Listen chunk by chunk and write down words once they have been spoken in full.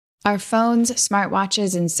Our phones,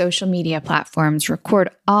 smartwatches, and social media platforms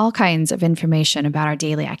record all kinds of information about our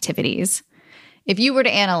daily activities. If you were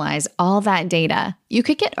to analyze all that data, you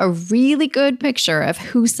could get a really good picture of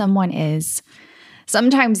who someone is.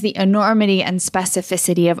 Sometimes the enormity and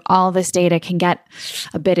specificity of all this data can get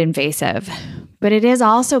a bit invasive, but it is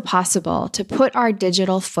also possible to put our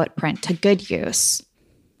digital footprint to good use.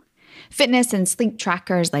 Fitness and sleep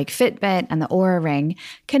trackers like Fitbit and the Oura Ring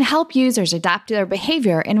can help users adapt their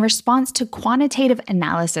behavior in response to quantitative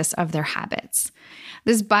analysis of their habits.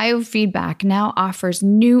 This biofeedback now offers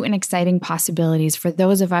new and exciting possibilities for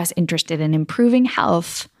those of us interested in improving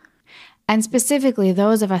health, and specifically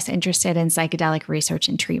those of us interested in psychedelic research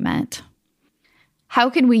and treatment. How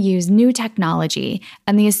can we use new technology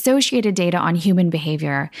and the associated data on human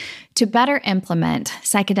behavior to better implement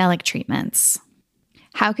psychedelic treatments?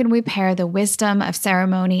 How can we pair the wisdom of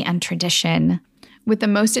ceremony and tradition with the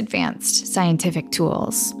most advanced scientific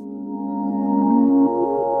tools?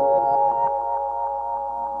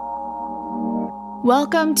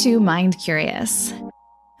 Welcome to Mind Curious.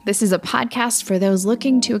 This is a podcast for those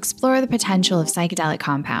looking to explore the potential of psychedelic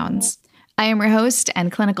compounds. I am your host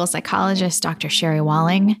and clinical psychologist, Dr. Sherry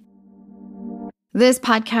Walling. This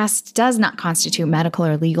podcast does not constitute medical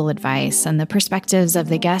or legal advice, and the perspectives of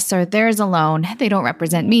the guests are theirs alone. They don't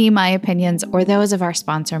represent me, my opinions, or those of our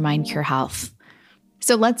sponsor, MindCure Health.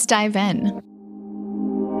 So let's dive in.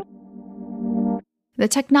 The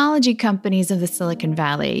technology companies of the Silicon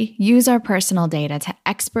Valley use our personal data to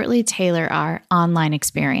expertly tailor our online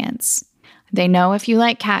experience. They know if you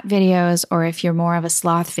like cat videos or if you're more of a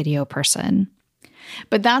sloth video person.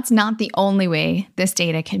 But that's not the only way this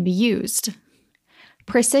data can be used.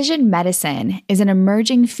 Precision medicine is an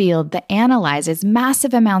emerging field that analyzes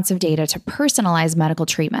massive amounts of data to personalize medical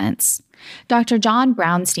treatments. Dr. John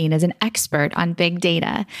Brownstein is an expert on big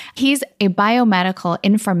data. He's a biomedical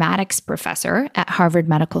informatics professor at Harvard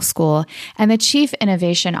Medical School and the chief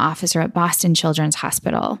innovation officer at Boston Children's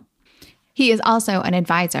Hospital. He is also an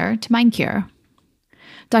advisor to MindCure.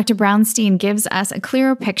 Dr. Brownstein gives us a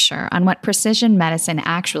clearer picture on what precision medicine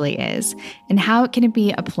actually is and how it can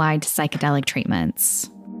be applied to psychedelic treatments.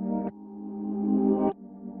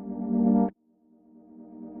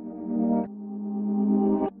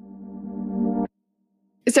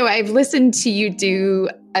 So I've listened to you do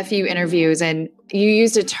a few interviews, and you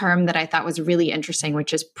used a term that I thought was really interesting,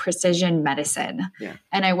 which is precision medicine. Yeah.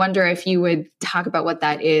 And I wonder if you would talk about what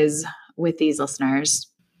that is with these listeners.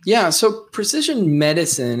 Yeah, so precision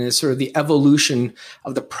medicine is sort of the evolution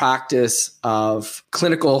of the practice of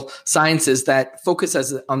clinical sciences that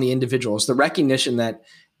focuses on the individuals, the recognition that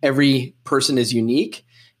every person is unique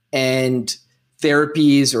and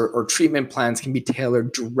therapies or treatment plans can be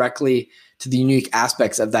tailored directly to the unique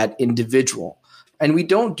aspects of that individual. And we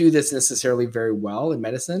don't do this necessarily very well in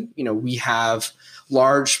medicine. You know, we have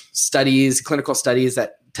large studies, clinical studies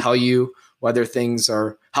that tell you whether things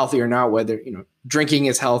are healthy or not, whether, drinking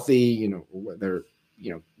is healthy, whether,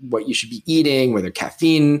 what you should be eating, whether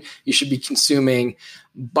caffeine you should be consuming.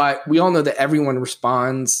 But we all know that everyone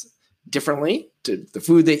responds differently to the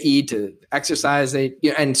food they eat, to exercise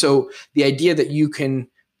and so the idea that you can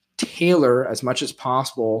tailor as much as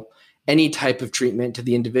possible any type of treatment to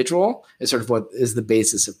the individual is sort of what is the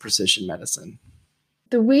basis of precision medicine.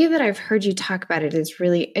 The way that I've heard you talk about it is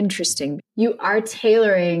really interesting. You are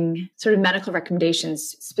tailoring sort of medical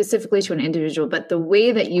recommendations specifically to an individual, but the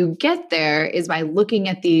way that you get there is by looking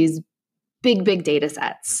at these big data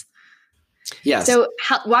sets. Yes. So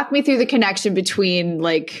walk me through the connection between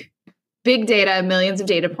like big data, millions of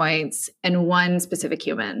data points, and one specific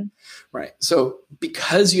human. Right. So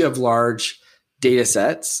because you have large data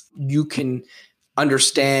sets, you can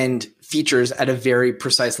understand features at a very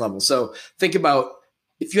precise level. So think about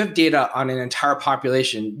if you have data on an entire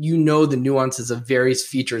population, you know the nuances of various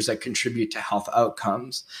features that contribute to health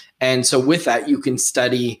outcomes. And so with that, you can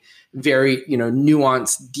study very,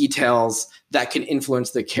 nuanced details that can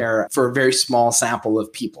influence the care for a very small sample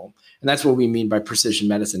of people. And that's what we mean by precision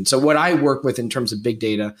medicine. So what I work with in terms of big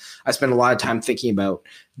data, I spend a lot of time thinking about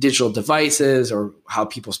digital devices or how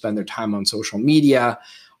people spend their time on social media.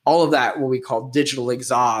 All of that, what we call digital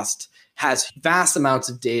exhaust, has vast amounts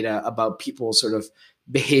of data about people's sort of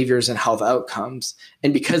behaviors and health outcomes.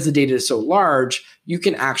 And because the data is so large, you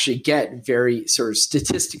can actually get very sort of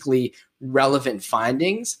statistically relevant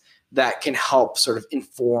findings that can help sort of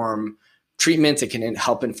inform treatments. It can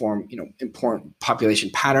help inform, important population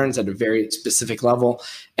patterns at a very specific level.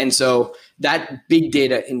 And so that big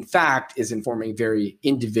data, in fact, is informing very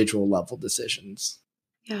individual level decisions.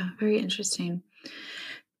 Yeah, very interesting.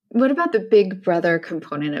 What about the big brother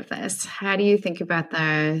component of this? How do you think about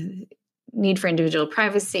need for individual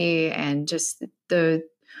privacy and just the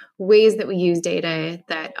ways that we use data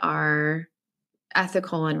that are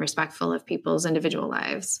ethical and respectful of people's individual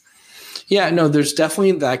lives. Yeah, no, there's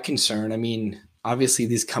definitely that concern. I mean, obviously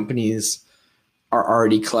these companies are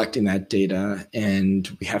already collecting that data, and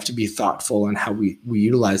we have to be thoughtful on how we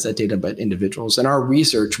utilize that data about individuals. In our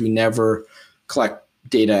research, we never collect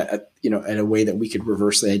data at a way that we could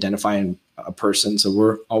reversely identify a person. So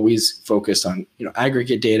we're always focused on,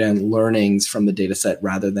 aggregate data and learnings from the data set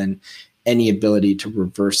rather than any ability to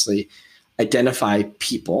reversely identify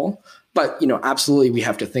people. But, absolutely we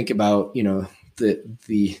have to think about,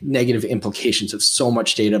 the negative implications of so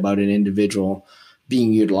much data about an individual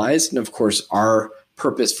being utilized. And of course, our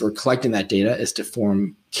purpose for collecting that data is to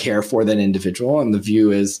form care for that individual. And the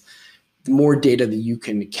view is the more data that you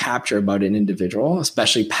can capture about an individual,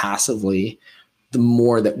 especially passively, the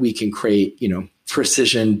more that we can create,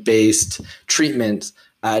 precision-based treatments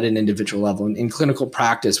at an individual level. And in clinical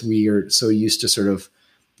practice, we are so used to sort of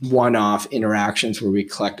one-off interactions where we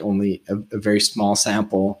collect only a very small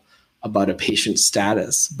sample about a patient's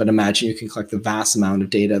status. But imagine you can collect the vast amount of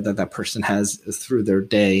data that person has through their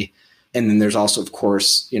day. And then there's also, of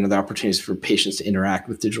course, the opportunities for patients to interact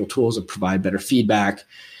with digital tools and provide better feedback.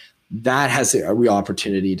 That has a real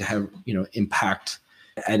opportunity to have, impact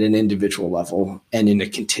at an individual level and in a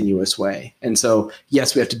continuous way. And so,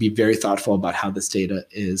 yes, we have to be very thoughtful about how this data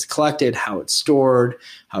is collected, how it's stored,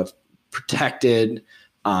 how it's protected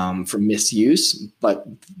from misuse. But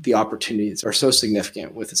the opportunities are so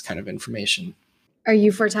significant with this kind of information. Are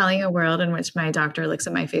you foretelling a world in which my doctor looks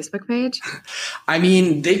at my Facebook page? I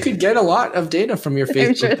mean, they could get a lot of data from your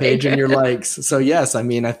Facebook page and your likes. So yes, I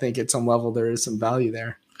mean, I think at some level there is some value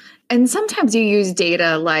there. And sometimes you use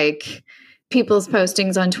data like people's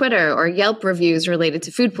postings on Twitter or Yelp reviews related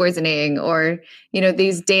to food poisoning or,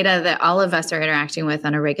 these data that all of us are interacting with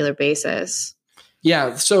on a regular basis.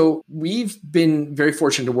 Yeah. So we've been very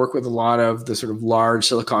fortunate to work with a lot of the sort of large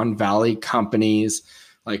Silicon Valley companies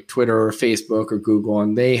like Twitter or Facebook or Google,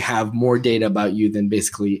 and they have more data about you than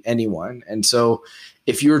basically anyone. And so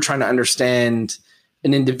if you're trying to understand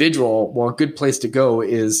an individual, well, a good place to go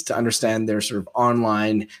is to understand their sort of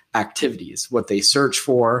online activities, what they search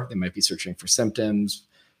for. They might be searching for symptoms.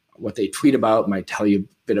 What they tweet about might tell you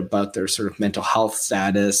a bit about their sort of mental health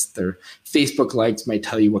status. Their Facebook likes might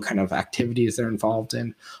tell you what kind of activities they're involved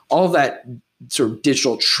in. All of that sort of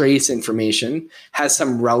digital trace information has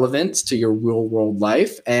some relevance to your real world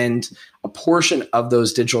life. And a portion of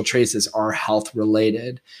those digital traces are health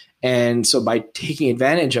related. And so by taking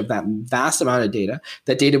advantage of that vast amount of data,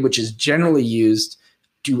 that data which is generally used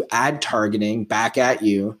to ad targeting back at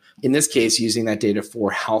you, in this case, using that data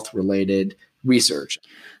for health related research.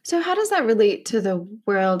 So how does that relate to the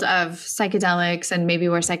world of psychedelics and maybe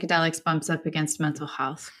where psychedelics bumps up against mental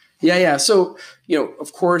health? Yeah. So,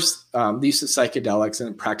 of course, the use of psychedelics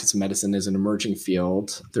and practice of medicine is an emerging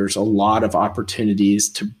field. There's a lot of opportunities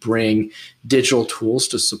to bring digital tools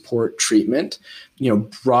to support treatment.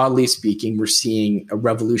 Broadly speaking, we're seeing a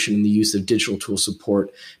revolution in the use of digital tools to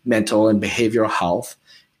support mental and behavioral health.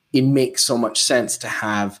 It makes so much sense to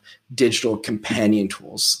have digital companion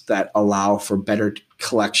tools that allow for better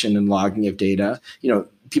collection and logging of data.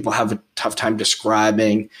 People have a tough time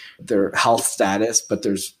describing their health status, but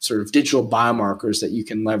there's sort of digital biomarkers that you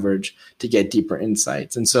can leverage to get deeper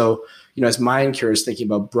insights. And so, as MindCure is thinking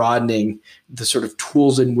about broadening the sort of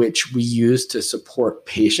tools in which we use to support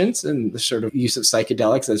patients and the sort of use of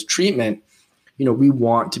psychedelics as treatment, we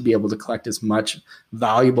want to be able to collect as much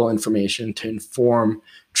valuable information to inform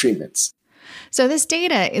treatments. So this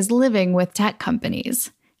data is living with tech companies.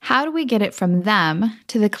 How do we get it from them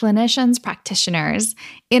to the clinicians, practitioners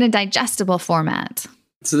in a digestible format?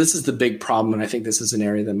 So this is the big problem, and I think this is an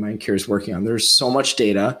area that MindCure is working on. There's so much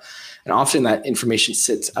data, and often that information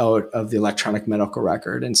sits out of the electronic medical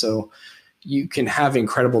record. And so you can have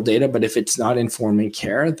incredible data, but if it's not informing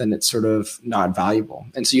care, then it's sort of not valuable.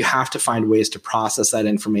 And so you have to find ways to process that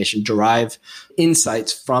information, derive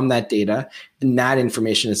insights from that data, and that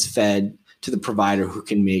information is fed to the provider who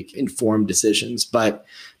can make informed decisions. But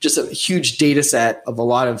just a huge data set of a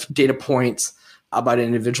lot of data points about an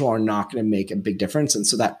individual are not going to make a big difference. And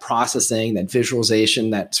so that processing, that visualization,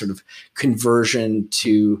 that sort of conversion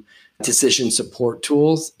to decision support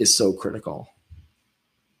tools is so critical.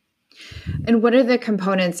 And what are the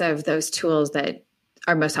components of those tools that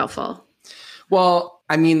are most helpful? Well,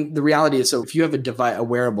 I mean, the reality is, so if you have a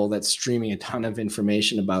wearable that's streaming a ton of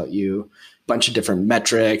information about you, a bunch of different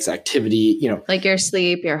metrics, activity, like your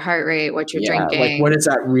sleep, your heart rate, what you're drinking. Like what is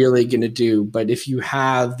that really going to do? But if you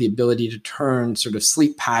have the ability to turn sort of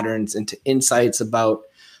sleep patterns into insights about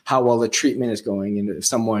how well the treatment is going, and if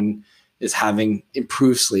someone is having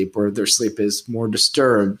improved sleep or their sleep is more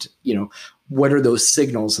disturbed, what are those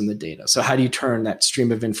signals in the data? So how do you turn that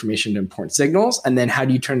stream of information to important signals? And then how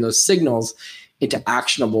do you turn those signals into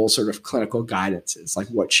actionable sort of clinical guidances? Like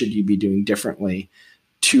what should you be doing differently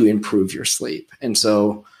to improve your sleep? And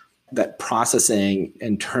so that processing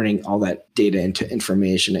and turning all that data into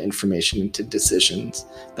information and information into decisions,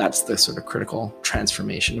 that's the sort of critical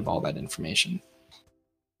transformation of all that information.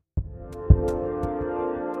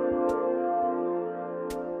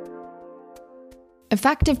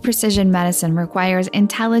 Effective precision medicine requires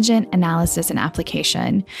intelligent analysis and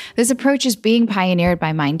application. This approach is being pioneered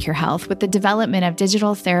by MindCure Health with the development of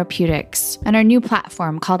digital therapeutics and our new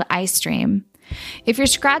platform called iStream. If you're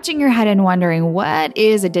scratching your head and wondering what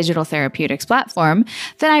is a digital therapeutics platform,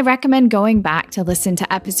 then I recommend going back to listen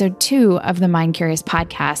to episode 2 of the Mind Curious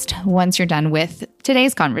podcast once you're done with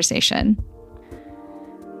today's conversation.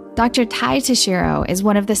 Dr. Tai Tashiro is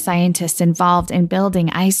one of the scientists involved in building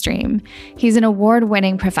iStream. He's an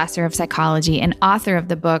award-winning professor of psychology and author of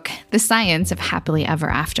the book, The Science of Happily Ever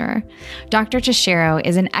After. Dr. Tashiro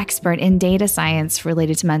is an expert in data science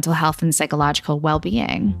related to mental health and psychological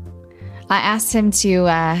well-being. I asked him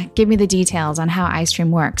to give me the details on how iStream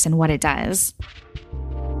works and what it does.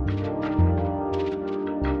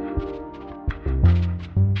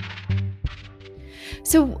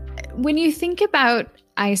 So when you think about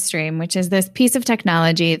iStream, which is this piece of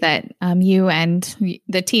technology that you and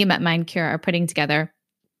the team at MindCure are putting together,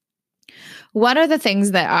 what are the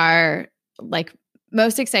things that are like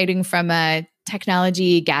most exciting from a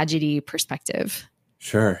technology gadgety perspective?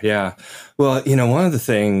 Sure. Yeah. Well, one of the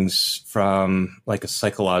things from like a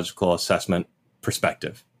psychological assessment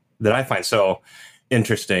perspective that I find so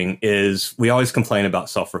interesting is we always complain about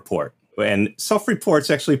self-report. And self-report's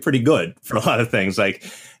actually pretty good for a lot of things. Like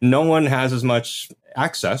no one has as much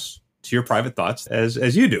access to your private thoughts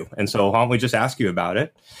as you do. And so why don't we just ask you about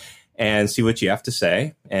it and see what you have to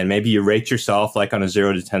say? And maybe you rate yourself like on a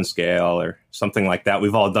 0 to 10 scale or something like that.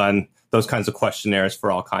 We've all done those kinds of questionnaires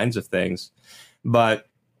for all kinds of things. But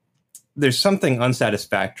there's something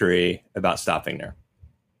unsatisfactory about stopping there.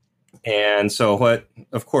 And so what,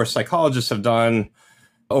 of course, psychologists have done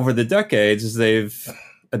over the decades is they've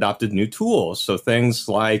adopted new tools. So things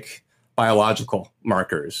like biological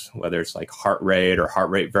markers, whether it's like heart rate or heart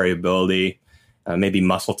rate variability, maybe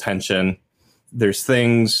muscle tension. There's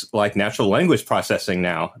things like natural language processing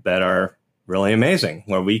now that are really amazing,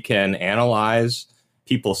 where we can analyze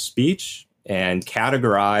people's speech and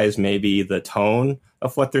categorize maybe the tone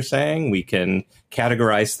of what they're saying. We can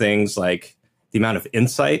categorize things like the amount of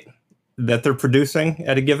insight that they're producing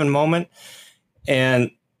at a given moment. And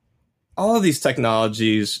all of these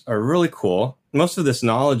technologies are really cool. Most of this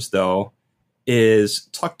knowledge, though, is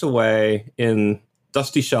tucked away in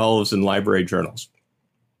dusty shelves in library journals.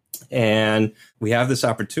 And we have this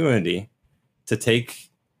opportunity to take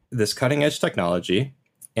this cutting edge technology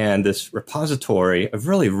and this repository of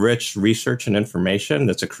really rich research and information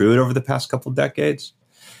that's accrued over the past couple decades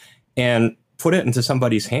and put it into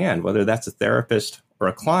somebody's hand, whether that's a therapist or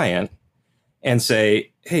a client, and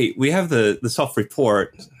say, hey, we have the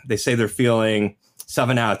self-report. They say they're feeling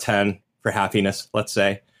 7 out of 10 for happiness, let's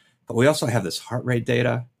say. But we also have this heart rate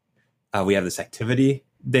data. We have this activity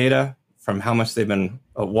data from how much they've been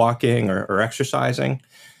walking or exercising.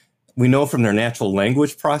 We know from their natural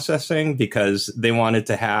language processing, because they wanted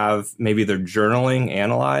to have maybe their journaling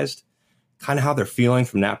analyzed, kind of how they're feeling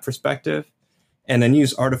from that perspective, and then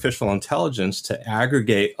use artificial intelligence to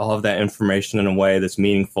aggregate all of that information in a way that's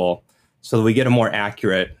meaningful so that we get a more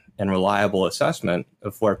accurate and reliable assessment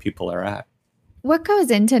of where people are at. What goes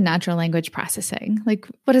into natural language processing? Like,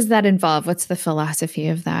 what does that involve? What's the philosophy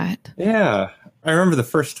of that? Yeah, I remember the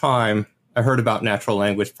first time I heard about natural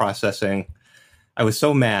language processing, I was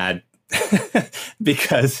so mad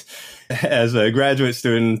because as a graduate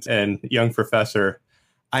student and young professor,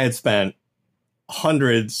 I had spent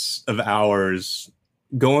hundreds of hours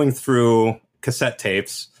going through cassette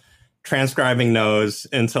tapes, transcribing those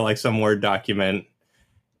into like some Word document,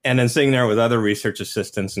 and then sitting there with other research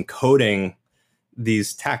assistants and coding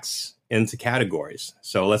these texts into categories.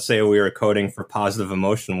 So let's say we were coding for positive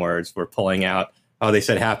emotion words. We're pulling out, oh, they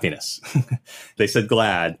said happiness. They said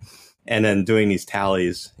glad. And then doing these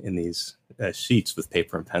tallies in these sheets with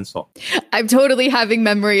paper and pencil. I'm totally having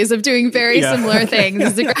memories of doing very similar things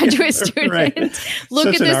as a graduate student. Right. Look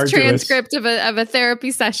Such at this transcript of a therapy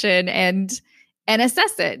session and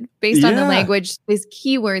assess it based on the language, these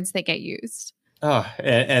keywords that get used. Oh,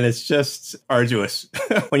 and it's just arduous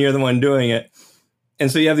when you're the one doing it.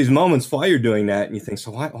 And so you have these moments while you're doing that and you think, so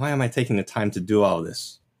why am I taking the time to do all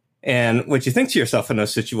this? And what you think to yourself in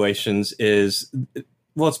those situations is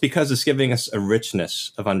Well, it's because it's giving us a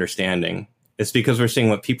richness of understanding. It's because we're seeing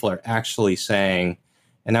what people are actually saying,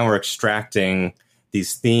 and now we're extracting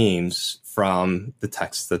these themes from the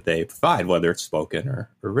text that they provide, whether it's spoken or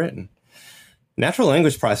written. Natural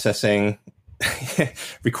language processing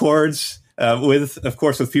records,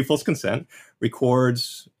 with people's consent,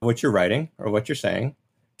 records what you're writing or what you're saying,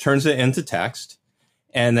 turns it into text,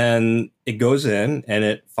 and then it goes in and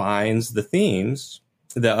it finds the themes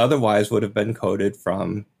that otherwise would have been coded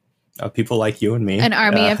from people like you and me. An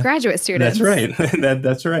army of graduate students. That's right.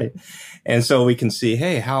 That's right. And so we can see,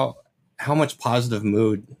 hey, how much positive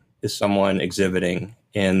mood is someone exhibiting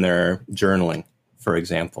in their journaling, for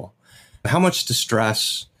example? How much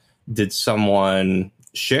distress did someone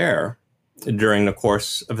share during the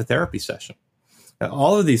course of a therapy session? Now,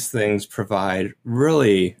 all of these things provide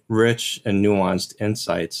really rich and nuanced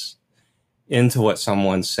insights into what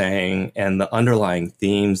someone's saying and the underlying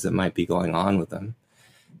themes that might be going on with them.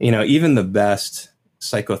 Even the best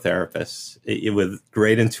psychotherapists with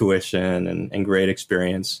great intuition and great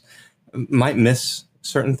experience might miss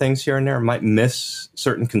certain things here and there, might miss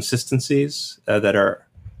certain consistencies that are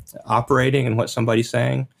operating in what somebody's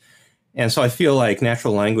saying. And so I feel like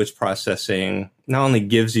natural language processing not only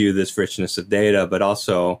gives you this richness of data, but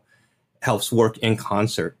also helps work in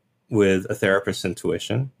concert with a therapist's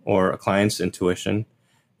intuition or a client's intuition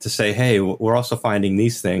to say, hey, we're also finding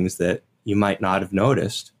these things that you might not have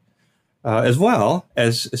noticed, as well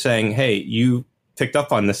as saying, hey, you picked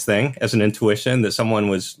up on this thing as an intuition that someone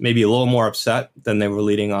was maybe a little more upset than they were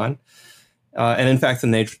leading on. And in fact,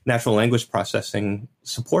 the natural language processing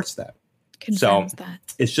supports that. Confirms that.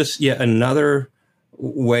 It's just yet another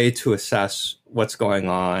way to assess what's going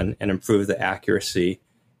on and improve the accuracy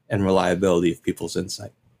and reliability of people's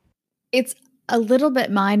insight. It's a little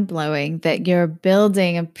bit mind-blowing that you're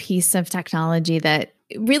building a piece of technology that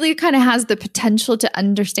really kind of has the potential to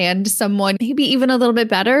understand someone maybe even a little bit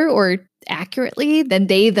better or accurately than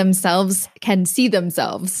they themselves can see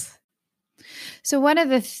themselves. So one of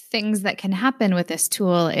the things that can happen with this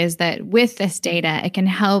tool is that with this data, it can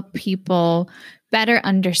help people better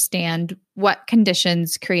understand what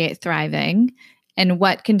conditions create thriving and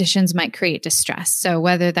what conditions might create distress. So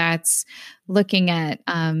whether that's looking at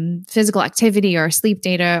physical activity or sleep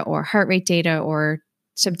data or heart rate data or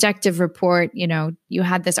subjective report, you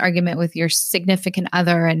had this argument with your significant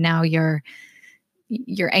other and now your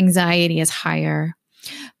anxiety is higher.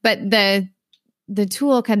 But the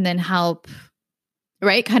tool can then help,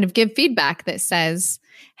 right, kind of give feedback that says,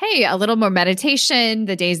 hey, a little more meditation,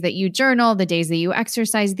 the days that you journal, the days that you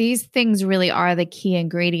exercise, these things really are the key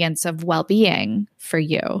ingredients of well-being for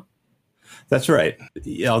you. That's right.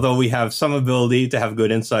 Although we have some ability to have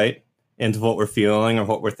good insight into what we're feeling or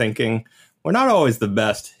what we're thinking, we're not always the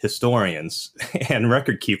best historians and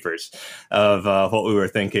record keepers of what we were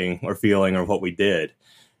thinking or feeling or what we did.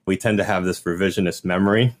 We tend to have this revisionist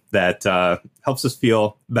memory that helps us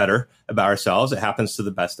feel better about ourselves. It happens to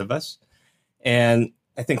the best of us. And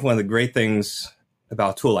I think one of the great things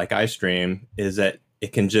about a tool like iStream is that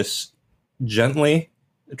it can just gently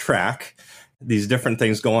track these different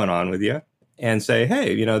things going on with you and say,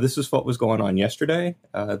 hey, this is what was going on yesterday,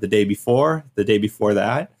 the day before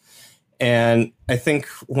that. And I think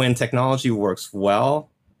when technology works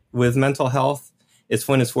well with mental health, it's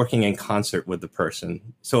when it's working in concert with the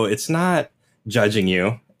person. So it's not judging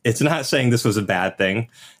you. It's not saying this was a bad thing.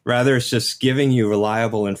 Rather, it's just giving you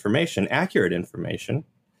reliable information, accurate information.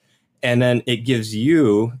 And then it gives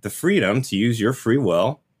you the freedom to use your free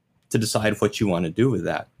will to decide what you want to do with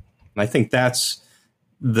that. And I think that's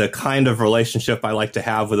the kind of relationship I like to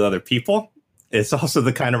have with other people. It's also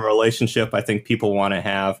the kind of relationship I think people want to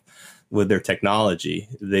have with their technology.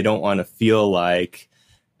 They don't want to feel like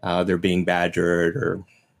they're being badgered or,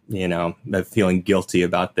 feeling guilty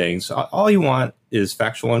about things. All you want is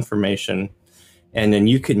factual information, and then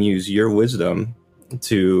you can use your wisdom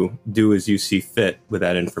to do as you see fit with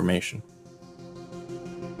that information.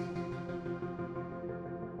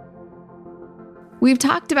 We've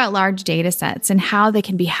talked about large data sets and how they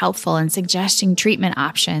can be helpful in suggesting treatment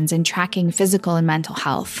options and tracking physical and mental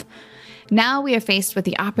health. Now we are faced with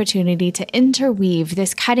the opportunity to interweave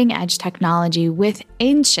this cutting-edge technology with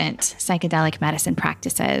ancient psychedelic medicine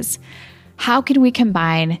practices. How can we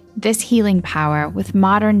combine this healing power with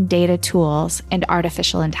modern data tools and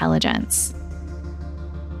artificial intelligence?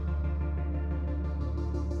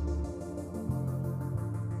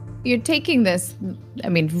 You're taking this,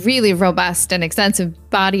 really robust and extensive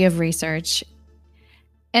body of research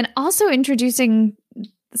and also introducing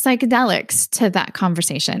psychedelics to that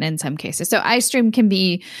conversation in some cases. So iStream can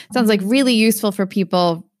be, sounds like really useful for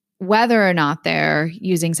people whether or not they're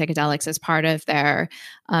using psychedelics as part of their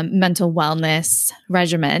mental wellness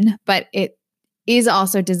regimen, but it is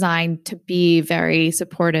also designed to be very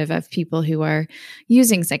supportive of people who are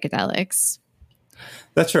using psychedelics.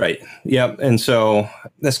 That's right. Yep. And so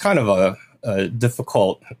that's kind of a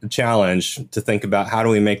difficult challenge to think about. How do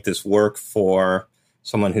we make this work for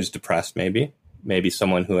someone who's depressed, maybe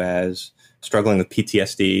someone who has struggling with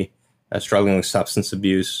PTSD, struggling with substance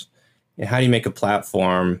abuse? And how do you make a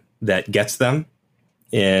platform that gets them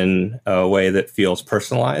in a way that feels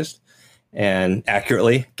personalized and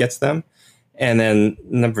accurately gets them? And then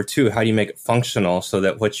number two, how do you make it functional so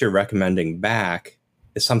that what you're recommending back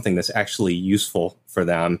is something that's actually useful for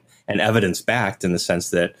them and evidence-backed in the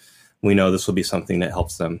sense that we know this will be something that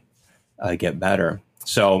helps them get better.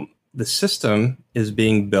 So the system is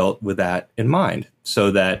being built with that in mind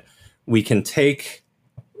so that we can take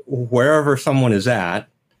wherever someone is at,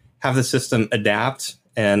 have the system adapt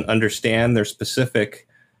and understand their specific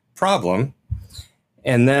problem,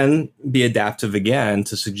 and then be adaptive again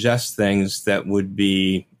to suggest things that would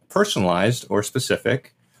be personalized or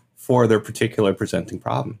specific for their particular presenting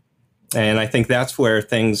problem. And I think that's where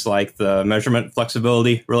things like the measurement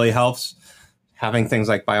flexibility really helps. Having things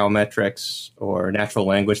like biometrics or natural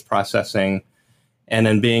language processing, and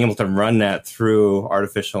then being able to run that through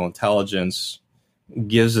artificial intelligence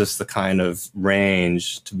gives us the kind of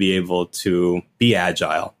range to be able to be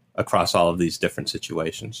agile across all of these different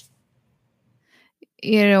situations.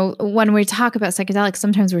 You know, when we talk about psychedelics,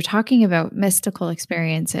 sometimes we're talking about mystical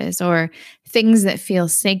experiences or things that feel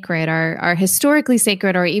sacred, are historically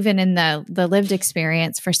sacred, or even in the lived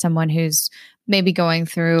experience for someone who's maybe going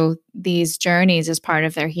through these journeys as part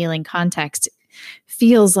of their healing context,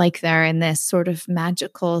 feels like they're in this sort of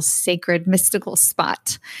magical, sacred, mystical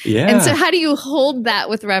spot. Yeah. And so how do you hold that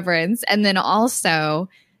with reverence and then also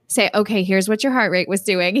say, okay, here's what your heart rate was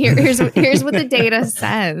doing. Here's what the data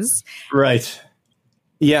says. Right.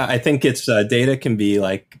 Yeah, I think it's data can be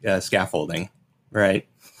like scaffolding, right?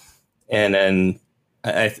 And then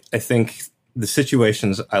I think the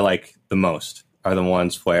situations I like the most are the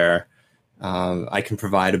ones where I can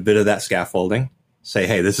provide a bit of that scaffolding, say,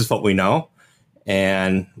 hey, this is what we know.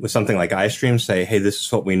 And with something like iStream, say, hey, this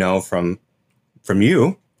is what we know from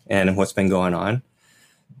you and what's been going on.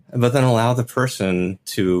 But then allow the person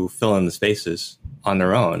to fill in the spaces on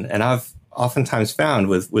their own. And I've oftentimes found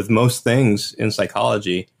with most things in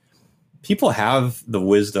psychology, people have the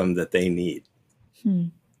wisdom that they need.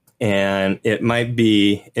 And it might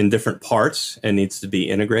be in different parts and needs to be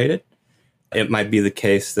integrated. It might be the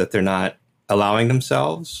case that they're not allowing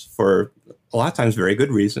themselves, for a lot of times very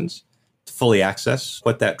good reasons, to fully access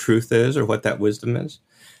what that truth is or what that wisdom is.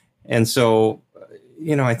 And so,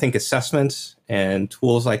 I think assessment and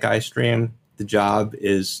tools like iStream, the job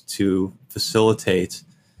is to facilitate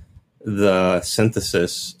the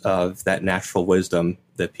synthesis of that natural wisdom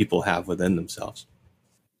that people have within themselves.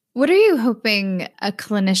 What are you hoping a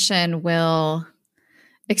clinician will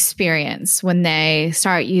experience when they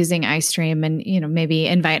start using iStream and, maybe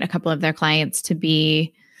invite a couple of their clients to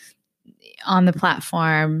be on the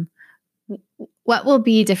platform? What will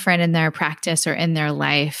be different in their practice or in their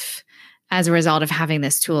life as a result of having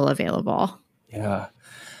this tool available? Yeah.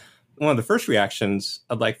 One of the first reactions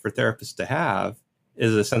I'd like for therapists to have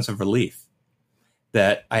is a sense of relief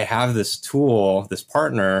that I have this tool, this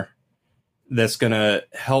partner that's going to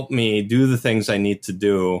help me do the things I need to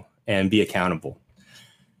do and be accountable.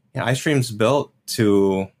 iStream's built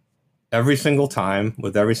to every single time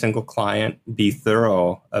with every single client be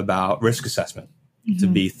thorough about risk assessment, to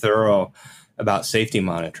be thorough about safety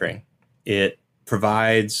monitoring. It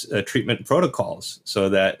provides treatment protocols so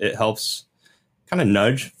that it helps kind of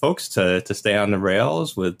nudge folks to stay on the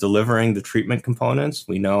rails with delivering the treatment components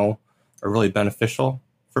we know are really beneficial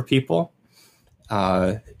for people.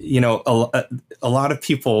 A lot of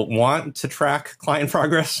people want to track client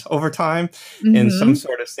progress over time in some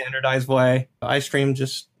sort of standardized way. iStream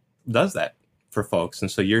just does that for folks.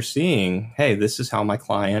 And so you're seeing, hey, this is how my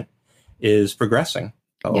client is progressing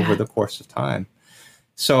over the course of time.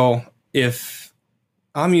 So if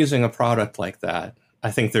I'm using a product like that,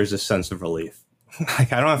 I think there's a sense of relief.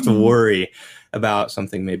 Like I don't have to worry about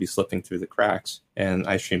something maybe slipping through the cracks, and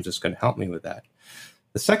iStream's just going to help me with that.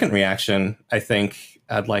 The second reaction I think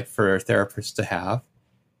I'd like for therapists to have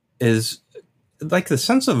is like the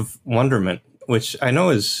sense of wonderment, which I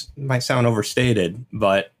know might sound overstated,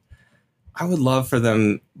 but I would love for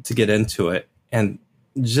them to get into it and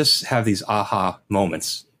just have these aha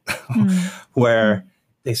moments where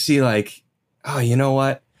they see like, oh, you know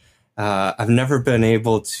what? I've never been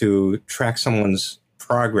able to track someone's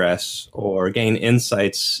progress or gain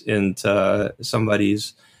insights into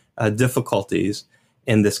somebody's difficulties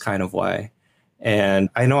in this kind of way. And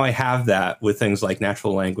I know I have that with things like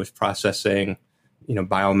natural language processing,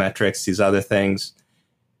 biometrics, these other things.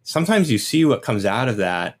 Sometimes you see what comes out of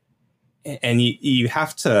that, and you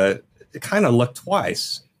have to kind of look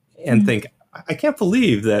twice and think, I can't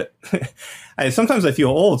believe that. Sometimes I feel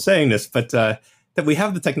old saying this, but that we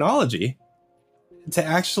have the technology to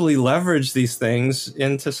actually leverage these things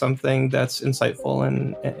into something that's insightful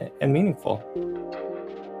and meaningful.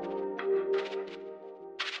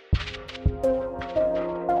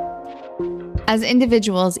 As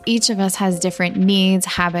individuals, each of us has different needs,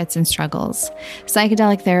 habits, and struggles.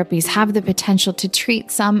 Psychedelic therapies have the potential to treat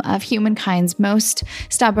some of humankind's most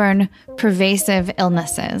stubborn, pervasive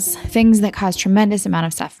illnesses, things that cause tremendous amount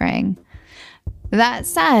of suffering. That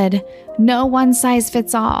said, no one size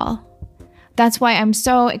fits all. That's why I'm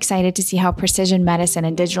so excited to see how precision medicine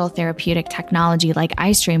and digital therapeutic technology like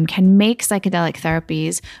iStream can make psychedelic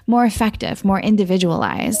therapies more effective, more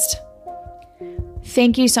individualized.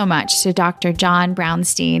 Thank you so much to Dr. John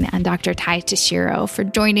Brownstein and Dr. Tai Tashiro for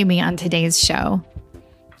joining me on today's show.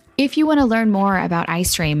 If you want to learn more about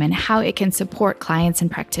iStream and how it can support clients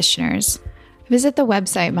and practitioners, visit the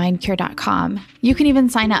website mindcure.com. You can even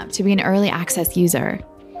sign up to be an early access user.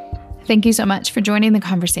 Thank you so much for joining the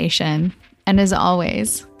conversation. And as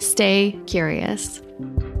always, stay curious.